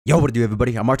Yo, what to do,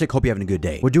 everybody? I'm Arctic. Hope you're having a good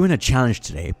day. We're doing a challenge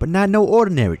today, but not no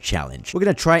ordinary challenge. We're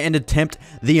gonna try and attempt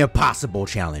the impossible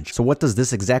challenge. So what does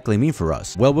this exactly mean for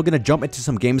us? Well, we're gonna jump into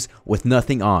some games with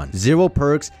nothing on, 0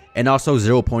 perks, and also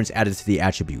 0 points added to the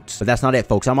attributes. But that's not it,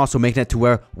 folks. I'm also making it to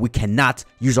where we cannot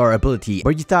use our ability.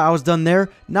 But you thought I was done there?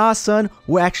 Nah, son.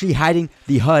 We're actually hiding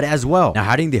the HUD as well. Now,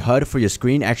 hiding the HUD for your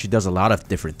screen actually does a lot of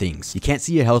different things. You can't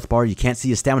see your health bar. You can't see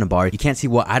your stamina bar. You can't see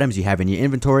what items you have in your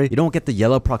inventory. You don't get the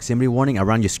yellow proximity warning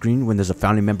around your screen when there's a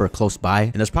family member close by.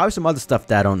 And there's probably some other stuff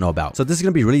that I don't know about. So this is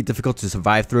going to be really difficult to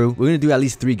survive through. We're going to do at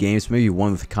least 3 games. Maybe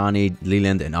one with Connie,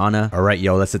 Leland, and Anna. All right,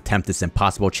 yo, let's attempt this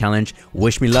impossible challenge.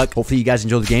 Wish me luck. Hopefully you guys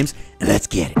enjoy the games. And let's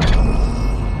get it.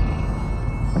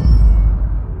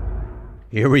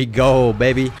 Here we go,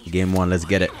 baby. Game 1, let's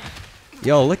get it.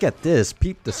 Yo, look at this.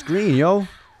 Peep the screen, yo.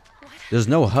 There's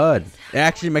no HUD. It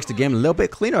actually makes the game a little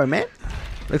bit cleaner, man.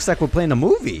 Looks like we're playing a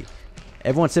movie.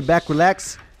 Everyone sit back,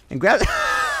 relax, and grab it.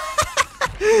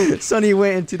 Sonny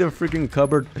went into the freaking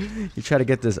cupboard. He tried to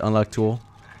get this unlock tool.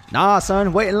 Nah,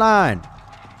 son, wait in line.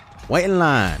 Wait in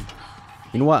line.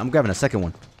 You know what? I'm grabbing a second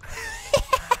one.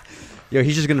 Yo,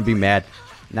 he's just gonna be mad.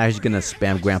 Now he's gonna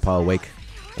spam Grandpa awake.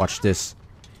 Watch this.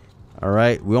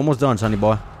 Alright, we almost done, sonny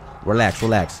boy. Relax,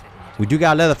 relax. We do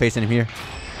got Leatherface in here.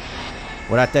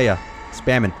 What I tell ya?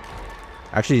 Spamming.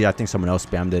 Actually, I think someone else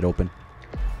spammed it open.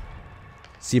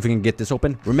 See if we can get this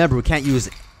open. Remember, we can't use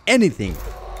anything.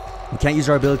 We can't use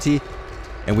our ability.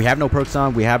 And we have no perks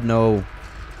on. We have no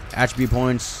attribute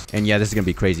points. And yeah, this is gonna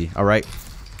be crazy. Alright.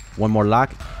 One more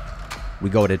lock. We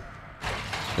goated.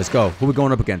 Let's go. Who we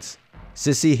going up against?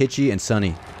 Sissy, Hitchy, and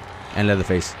Sunny. And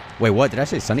Leatherface. Wait, what? Did I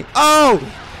say Sunny? Oh!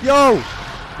 Yo!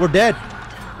 We're dead.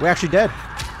 We're actually dead.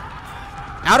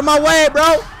 Out of my way,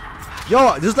 bro!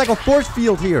 Yo, there's like a force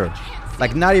field here.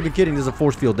 Like, not even kidding. There's a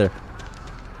force field there.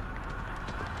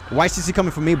 Why is Sissy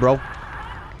coming for me, bro?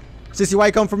 Sissy, why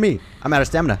you coming for me? I'm out of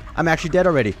stamina. I'm actually dead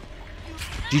already.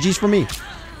 GG's for me.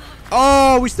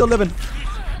 Oh, we still living.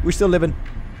 We still living.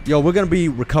 Yo, we're gonna be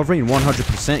recovering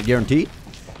 100% guaranteed.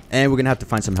 And we're gonna have to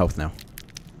find some health now.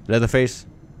 Leatherface,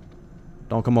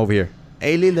 don't come over here.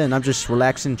 Hey, Leland, I'm just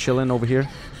relaxing, chilling over here.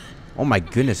 Oh my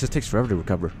goodness, this takes forever to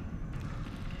recover.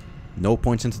 No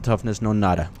points into toughness, no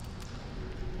nada.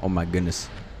 Oh my goodness.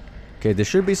 Okay, there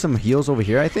should be some heals over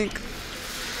here, I think.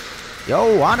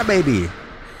 Yo, Anna baby.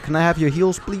 Can I have your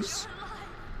heals, please?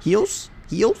 Heals?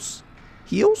 Heals?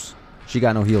 Heals? She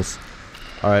got no heals.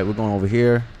 Alright, we're going over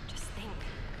here.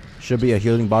 Should be a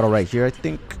healing bottle right here, I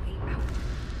think.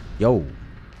 Yo.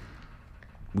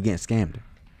 We getting scammed.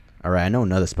 Alright, I know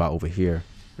another spot over here.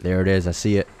 There it is, I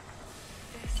see it.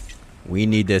 We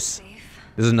need this.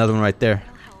 There's another one right there.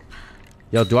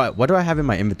 Yo, what do I have in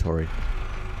my inventory?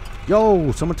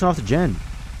 Yo, someone turn off the gen.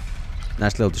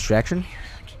 Nice little distraction.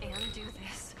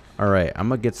 Alright, I'm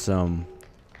gonna get some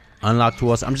unlock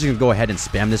tools. I'm just gonna go ahead and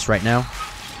spam this right now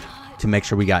to make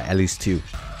sure we got at least 2.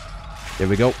 There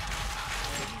we go.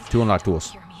 2 unlock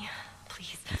tools.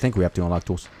 I think we have 2 unlock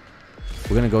tools.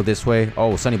 We're gonna go this way.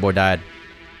 Oh, Sunny Boy died.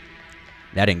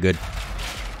 That ain't good.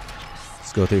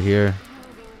 Let's go through here.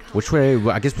 Which way?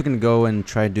 Well, I guess we can go and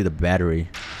try to do the battery.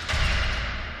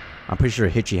 I'm pretty sure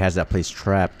Hitchy has that place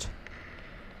trapped.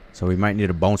 So we might need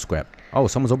a bone scrap. Oh,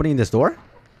 someone's opening this door?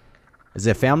 Is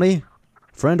it family?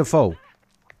 Friend or foe?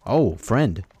 Oh,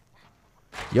 friend.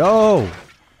 Yo!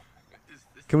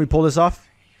 Can we pull this off?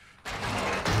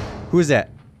 Who is that?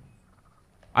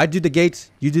 I do the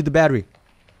gates. You do the battery.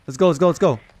 Let's go, let's go, let's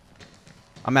go.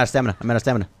 I'm out of stamina. I'm out of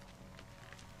stamina.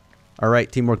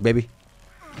 Alright, teamwork, baby.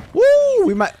 Woo!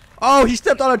 We might... Oh, he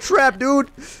stepped on a trap,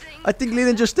 dude. I think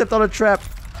Leland just stepped on a trap.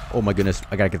 Oh my goodness.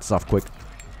 I gotta get this off quick.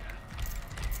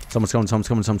 Someone's coming, someone's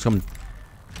coming, someone's coming.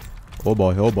 Oh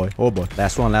boy, oh boy, oh boy.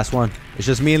 Last one, last one. It's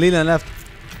just me and Leland left.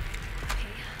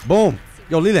 Boom.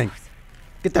 Yo, Leland.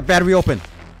 Get that battery open.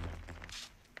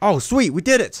 Oh, sweet. We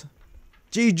did it.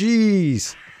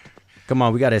 GG's. Come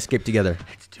on, we gotta escape together.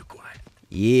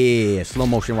 Yeah, slow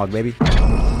motion walk, baby.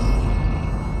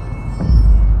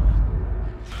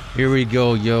 Here we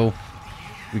go, yo.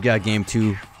 We got game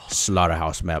 2,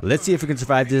 Slaughterhouse map. Let's see if we can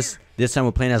survive this. This time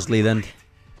we're playing as Leland.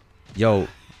 Yo,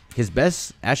 his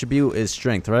best attribute is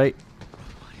strength, right?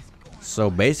 So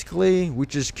basically, we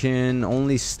just can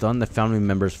only stun the family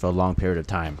members for a long period of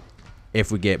time.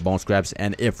 If we get bone scraps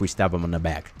and if we stab them on the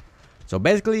back. So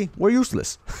basically, we're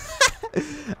useless.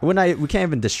 We can't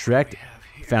even distract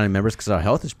family members because our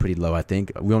health is pretty low, I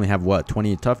think. We only have, what,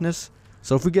 20 toughness?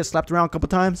 So if we get slapped around a couple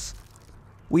times,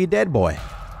 we dead, boy.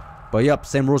 But yep,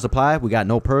 same rules apply. We got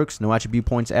no perks, no attribute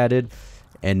points added,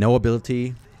 and no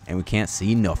ability, and we can't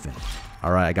see nothing.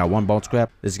 Alright, I got 1 bone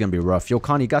scrap. This is gonna be rough. Yo,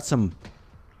 Connie, you got some...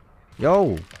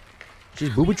 Yo. She's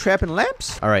booby trapping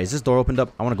lamps? Alright, is this door opened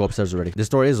up? I want to go upstairs already. This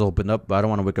door is opened up, but I don't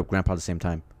want to wake up Grandpa at the same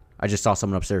time. I just saw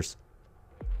someone upstairs.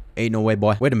 Ain't no way,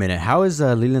 boy. Wait a minute. How is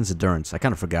Leland's endurance? I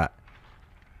kind of forgot.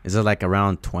 Is it like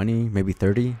around 20, maybe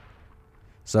 30?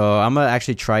 So I'm going to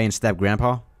actually try and stab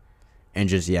Grandpa. And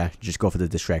just go for the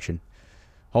distraction.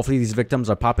 Hopefully these victims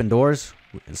are popping doors.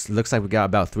 It looks like we got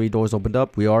about 3 doors opened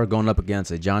up. We are going up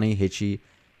against Johnny, Hitchy,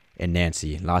 and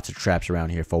Nancy. Lots of traps around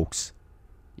here, folks.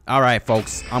 Alright,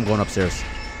 folks. I'm going upstairs.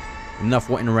 Enough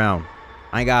waiting around.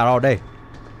 I ain't got it all day.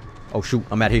 Oh, shoot.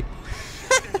 I'm out here.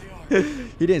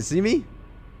 He didn't see me?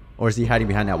 Or is he hiding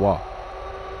behind that wall?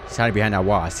 He's hiding behind that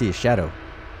wall. I see his shadow.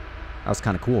 That was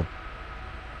kind of cool.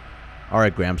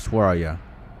 Alright, Gramps. Where are you?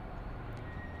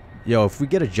 Yo, if we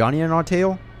get a Johnny in our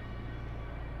tail,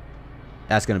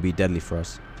 that's going to be deadly for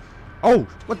us. Oh,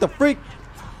 what the freak?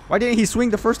 Why didn't he swing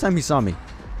the first time he saw me?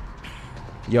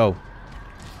 Yo.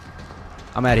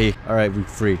 I'm out of here. Alright, we're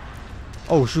free.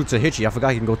 Oh, shoot, it's a Hitchy. I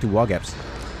forgot he can go through wall gaps.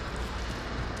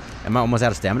 Am I almost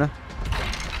out of stamina?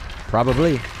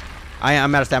 Probably.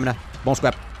 I'm out of stamina. Bone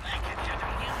scrap.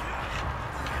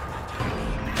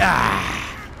 Ah.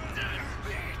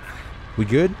 We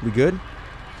good? We good?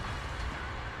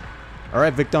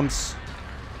 Alright, victims.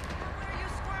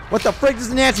 What the frick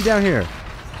is Nancy down here?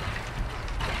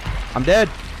 I'm dead.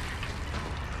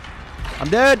 I'm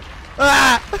dead.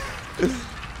 Ah!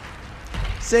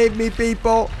 Save me,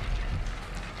 people.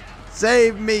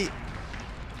 Save me.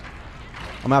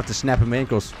 I'm gonna have to snap him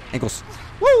ankles. Ankles.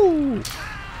 Woo!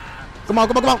 Come on,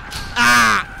 come on, come on.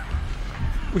 Ah!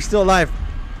 We're still alive.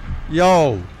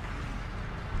 Yo.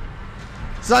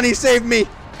 Sonny, save me.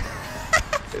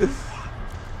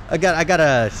 I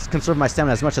gotta conserve my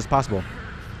stamina as much as possible.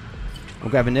 I'm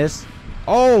grabbing this.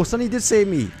 Oh, Sonny did save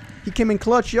me. He came in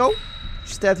clutch, yo.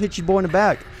 Stabbed Hitchy boy in the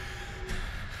back.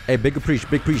 Hey, big preach,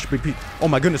 big preach, big preach. Oh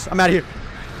my goodness, I'm out of here.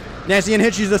 Nancy and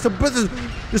Hitchy's still,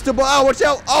 oh, watch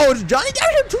out. Oh, is Johnny down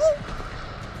here too?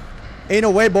 Ain't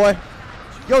no way, boy.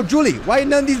 Yo, Julie, why ain't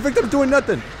none of these victims doing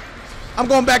nothing? I'm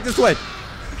going back this way.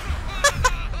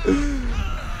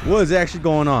 What is actually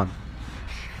going on?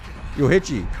 Yo,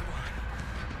 Hitchy.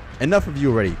 Enough of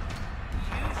you already.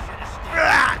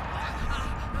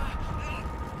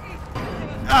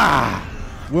 Ah!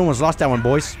 We almost lost that one,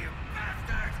 boys.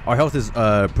 Our health is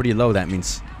pretty low, that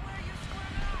means.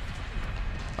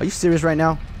 Are you serious right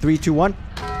now? 3, 2, 1.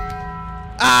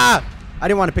 Ah! I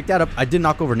didn't want to pick that up. I did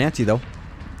knock over Nancy, though.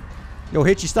 Yo,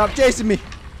 Hitchy, stop chasing me.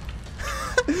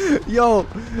 Yo,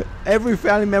 every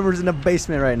family member is in the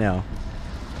basement right now.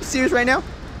 You serious right now?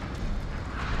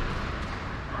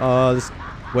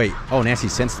 Wait. Oh, Nancy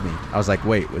sensed me. I was like,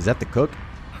 wait, was that the cook?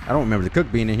 I don't remember the cook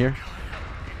being in here.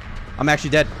 I'm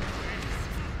actually dead.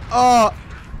 Oh!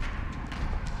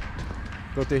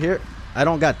 Go through here. I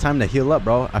don't got time to heal up,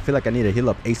 bro. I feel like I need to heal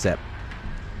up ASAP.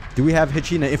 Do we have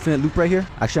Hitchy in an infinite loop right here?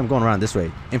 Actually, I'm going around this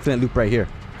way. Infinite loop right here.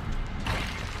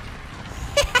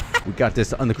 We got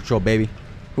this under control, baby.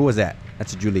 Who was that?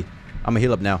 That's a Julie. I'm gonna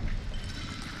heal up now.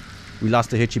 We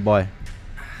lost the Hitchy boy.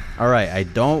 Alright, I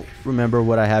don't remember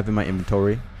what I have in my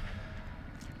inventory.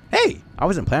 Hey! I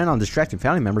wasn't planning on distracting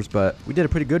family members, but we did a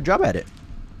pretty good job at it.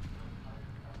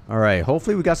 Alright,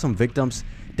 hopefully we got some victims.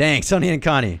 Dang, Sonny and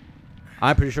Connie.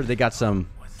 I'm pretty sure they got some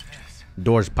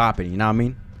doors popping, you know what I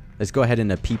mean? Let's go ahead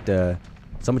and peep the...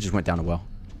 Someone just went down a well.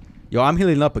 Yo, I'm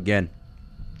healing up again.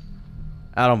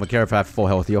 I don't even care if I have full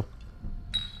health, yo.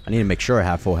 I need to make sure I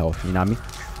have full health, you know what I mean?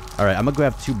 Alright, I'm gonna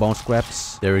grab 2 bone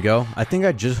scraps. There we go. I think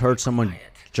I just heard someone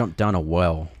jump down a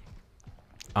well.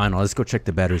 I don't know, let's go check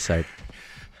the battery side.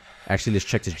 Actually, let's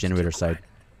check this generator side.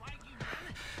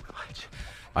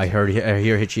 I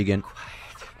hear Hitchy again.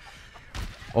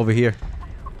 Over here.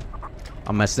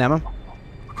 I'm gonna slam him.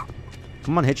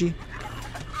 Come on, Hitchy.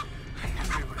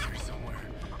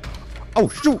 Oh,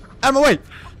 shoot! Out of my way!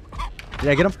 Did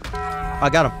I get him? I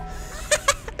got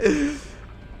him.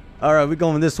 Alright, we're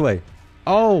going this way.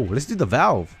 Oh, let's do the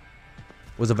valve.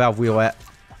 Where's the valve wheel at?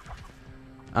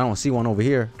 I don't see one over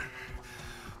here.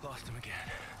 Lost him again.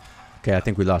 Okay, I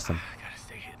think we lost him. I gotta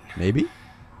stay hidden. Maybe?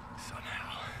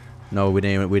 Somehow. No, we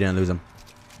didn't lose him.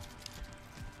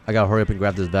 I gotta hurry up and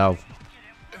grab this valve.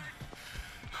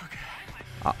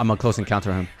 Okay. I'm gonna close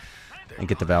encounter him and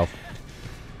get the valve.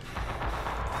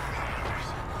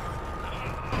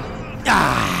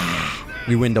 Ah!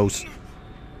 We win those.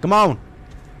 Come on.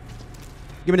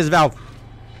 Give me this valve.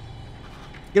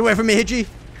 Get away from me, Hitchy.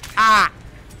 Ah!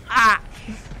 Ah!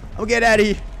 I'll get out of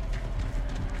here.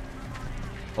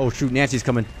 Oh, shoot. Nancy's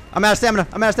coming. I'm out of stamina.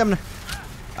 I'm out of stamina.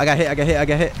 I got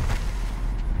hit.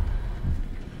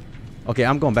 Okay,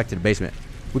 I'm going back to the basement.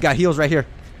 We got heals right here.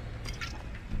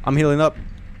 I'm healing up.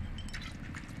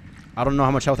 I don't know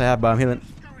how much health I have, but I'm healing.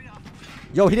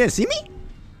 Yo, he didn't see me?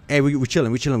 Hey, we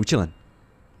chilling. We chilling.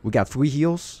 We got 3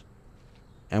 heals.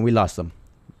 And we lost them.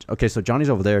 Okay, so Johnny's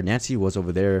over there. Nancy was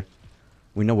over there.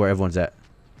 We know where everyone's at.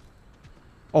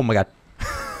 Oh my god.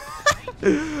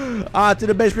 To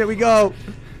the basement we go.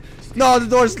 No, the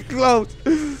door's closed.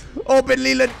 Open,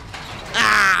 Leland.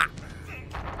 Ah!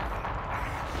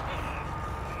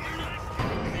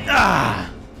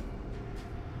 Ah!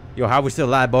 Yo, how we still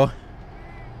alive, boy?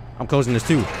 I'm closing this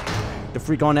too. The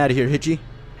freak on out of here, Hitchy.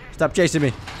 Stop chasing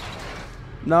me.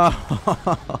 No.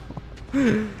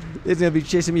 It's gonna be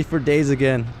chasing me for days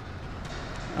again.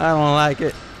 I don't like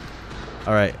it.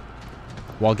 Alright.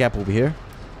 Wall gap over here.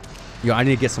 Yo, I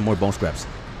need to get some more bone scraps.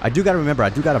 I do gotta remember, I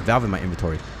do got a valve in my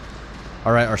inventory.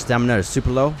 Alright, our stamina is super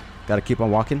low. Gotta keep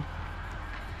on walking.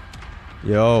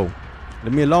 Yo.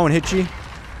 Leave me alone, Hitchy.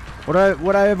 What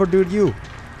I ever do to you?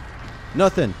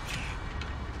 Nothing.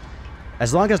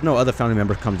 As long as no other family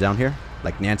member comes down here,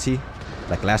 like Nancy,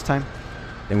 like last time,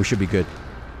 then we should be good.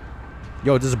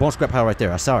 Yo, there's a bone scrap pile right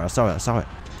there. I saw it.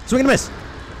 Swing and a miss.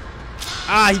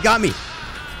 Ah, he got me.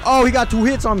 Oh, he got 2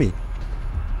 hits on me.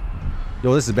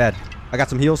 Yo, this is bad. I got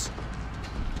some heals.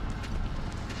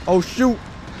 Oh, shoot.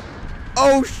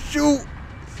 Oh, shoot.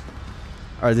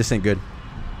 Alright, this ain't good.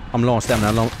 I'm low on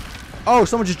stamina. Oh,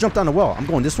 someone just jumped down the well. I'm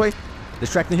going this way.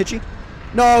 Distracting Hitchy.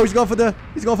 No, he's going for the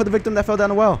victim that fell down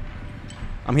the well.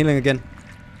 I'm healing again.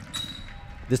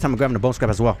 This time I'm grabbing the bone scrap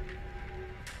as well.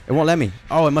 It won't let me.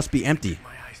 Oh, it must be empty.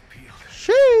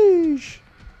 Sheesh.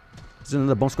 There's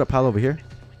another bone scrap pile over here.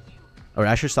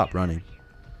 Alright, I should stop running.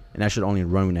 And I should only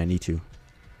run when I need to.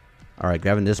 Alright,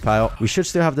 grabbing this pile. We should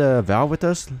still have the valve with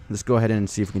us. Let's go ahead and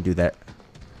see if we can do that.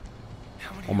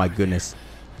 Oh my goodness.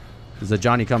 There's a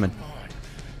Johnny coming.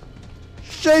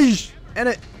 Sheesh. And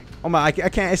it. Oh my, I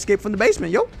can't escape from the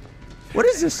basement, yo. What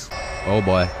is this? Oh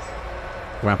boy.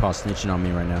 Grandpa's snitching on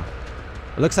me right now.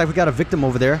 It looks like we got a victim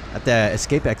over there at the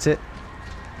escape exit.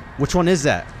 Which one is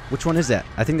that? Which one is that?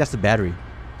 I think that's the battery.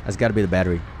 That's got to be the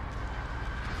battery.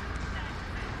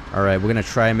 Alright, we're going to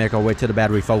try and make our way to the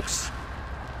battery, folks.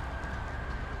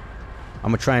 I'm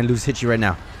going to try and lose Hitchy right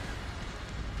now.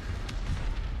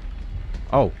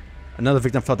 Oh, another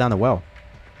victim fell down the well.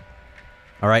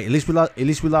 Alright, at least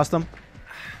we lost them.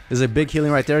 There's a big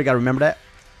healing right there. You got to remember that.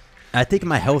 I think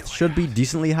my health should be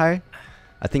decently high.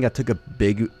 I think I took a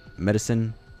big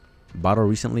medicine bottle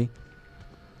recently.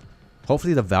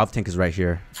 Hopefully the valve tank is right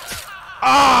here.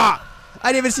 Ah! I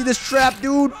didn't even see this trap,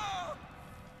 dude.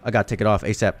 I gotta take it off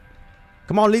ASAP.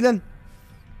 Come on, Leland.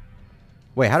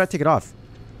 Wait, how did I take it off?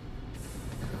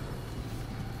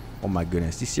 Oh my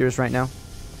goodness. Are you serious right now?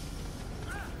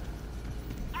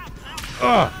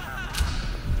 Ugh.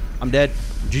 I'm dead.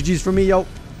 GG's for me, yo.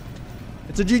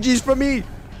 It's a GG's for me.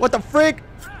 What the frick?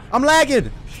 I'm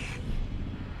lagging.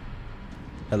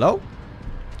 Hello?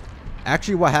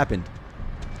 Actually, what happened?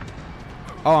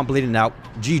 Oh, I'm bleeding out.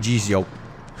 GG's, yo.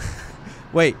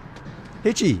 Wait.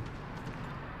 Hitchy.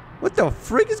 What the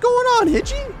frick is going on,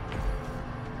 Hitchy?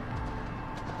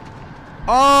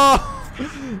 Oh!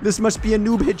 This must be a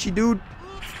noob Hitchy, dude.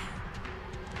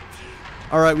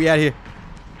 Alright, we out here.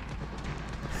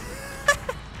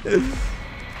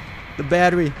 The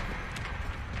battery.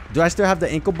 Do I still have the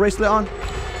ankle bracelet on?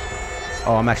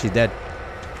 Oh, I'm actually dead.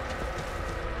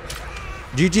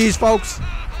 GG's, folks.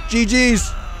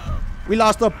 GG's. We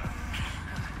lost them.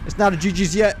 It's not a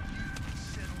GG's yet.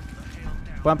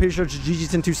 But I'm pretty sure it's a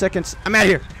GG's in 2 seconds. I'm out of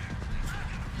here.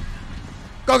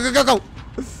 Go, go, go, go.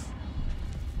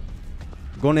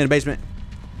 Going in the basement.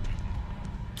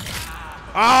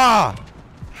 Ah!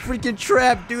 Freaking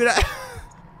trap, dude.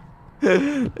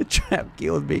 The trap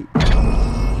killed me.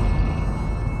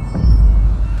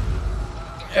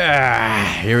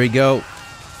 Here we go.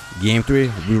 Game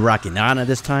 3. We're rocking Anna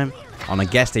this time on a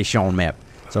gas station map.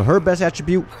 So her best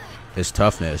attribute is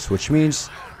toughness, which means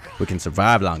we can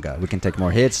survive longer. We can take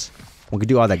more hits. We can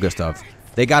do all that good stuff.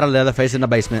 They got a Leatherface in the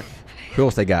basement. Who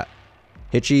else they got?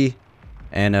 Hitchy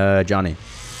and Johnny.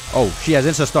 Oh, she has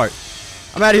insta start.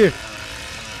 I'm out of here.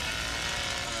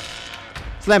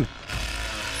 Slam.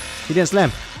 He didn't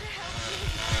slam.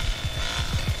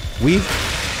 Weave.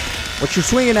 What you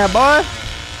swinging at, boy?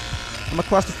 I'm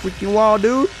across the freaking wall,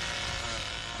 dude.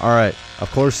 Alright.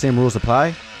 Of course, same rules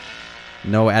apply.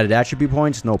 No added attribute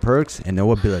points, no perks, and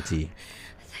no ability.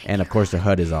 And of course, the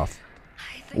HUD is off.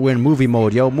 We're in movie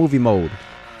mode, yo. Movie mode.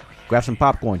 Grab some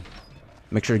popcorn.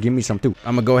 Make sure to give me some too.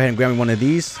 I'm gonna go ahead and grab me one of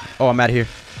these. Oh, I'm out of here.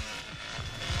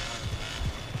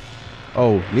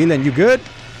 Oh, Leland, you good?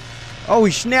 Oh,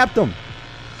 he snapped him.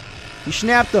 He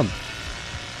snapped him.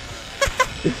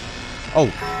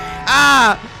 Oh.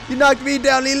 Ah! You knocked me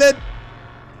down, Leland.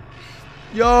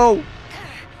 Yo!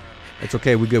 It's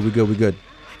okay. We good. We good. We good.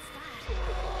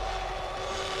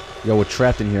 Yo, we're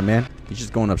trapped in here, man. He's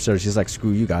just going upstairs. He's like,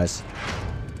 screw you guys.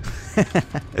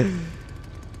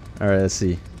 Alright, let's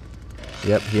see.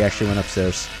 Yep, he actually went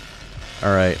upstairs.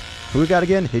 Alright. Who we got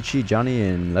again? Hitchy, Johnny,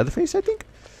 and Leatherface, I think?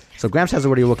 So Gramps has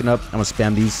already woken up. I'm gonna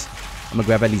spam these. I'm gonna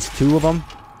grab at least 2 of them.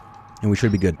 And we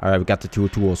should be good. Alright, we got the 2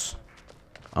 tools.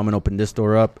 I'm gonna open this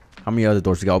door up. How many other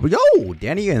doors we got? Yo!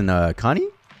 Danny and Connie?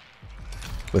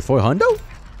 With 4 hundo?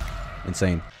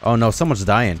 Insane. Oh no, someone's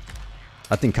dying.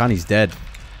 I think Connie's dead.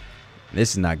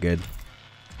 This is not good.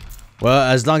 Well,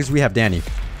 as long as we have Danny.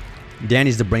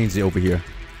 Danny's the brains over here.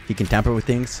 He can tamper with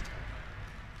things.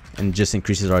 And just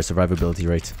increases our survivability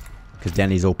rate. Because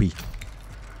Danny's OP.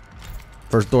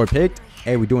 First door picked.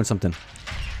 Hey, we're doing something.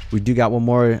 We do got one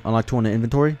more unlocked tool in the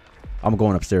inventory. I'm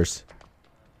going upstairs.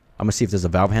 I'm gonna see if there's a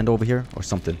valve handle over here or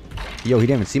something. Yo, he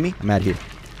didn't even see me? I'm out here.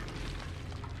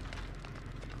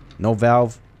 No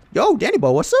valve. Yo, Danny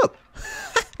Bo, what's up?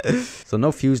 So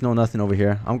no fuse, no nothing over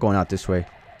here. I'm going out this way.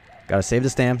 Gotta save the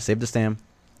stam, save the stam.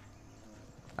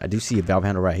 I do see a valve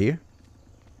handle right here.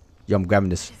 Yo, I'm grabbing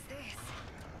this.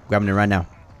 Grabbing it right now.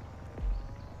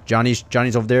 Johnny's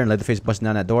over there and Leatherface busting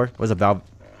down that door. Where's the valve?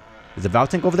 Is the valve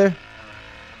tank over there?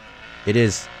 It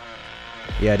is.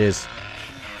 Yeah, it is.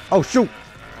 Oh, shoot.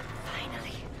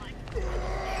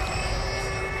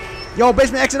 Yo,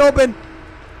 basement exit open.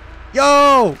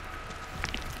 Yo.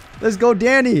 Let's go,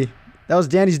 Danny. That was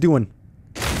Danny's doing.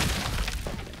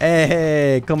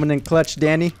 Hey, coming in clutch,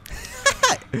 Danny.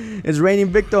 It's raining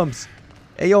victims.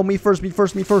 Hey, yo, me first, me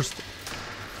first, me first.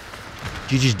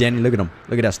 GG's, Danny. Look at him.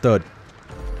 Look at that stud.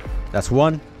 That's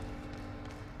 1.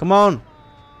 Come on.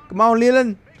 Come on,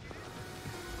 Leland.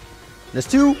 That's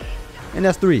 2. And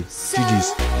that's 3.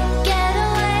 GG's.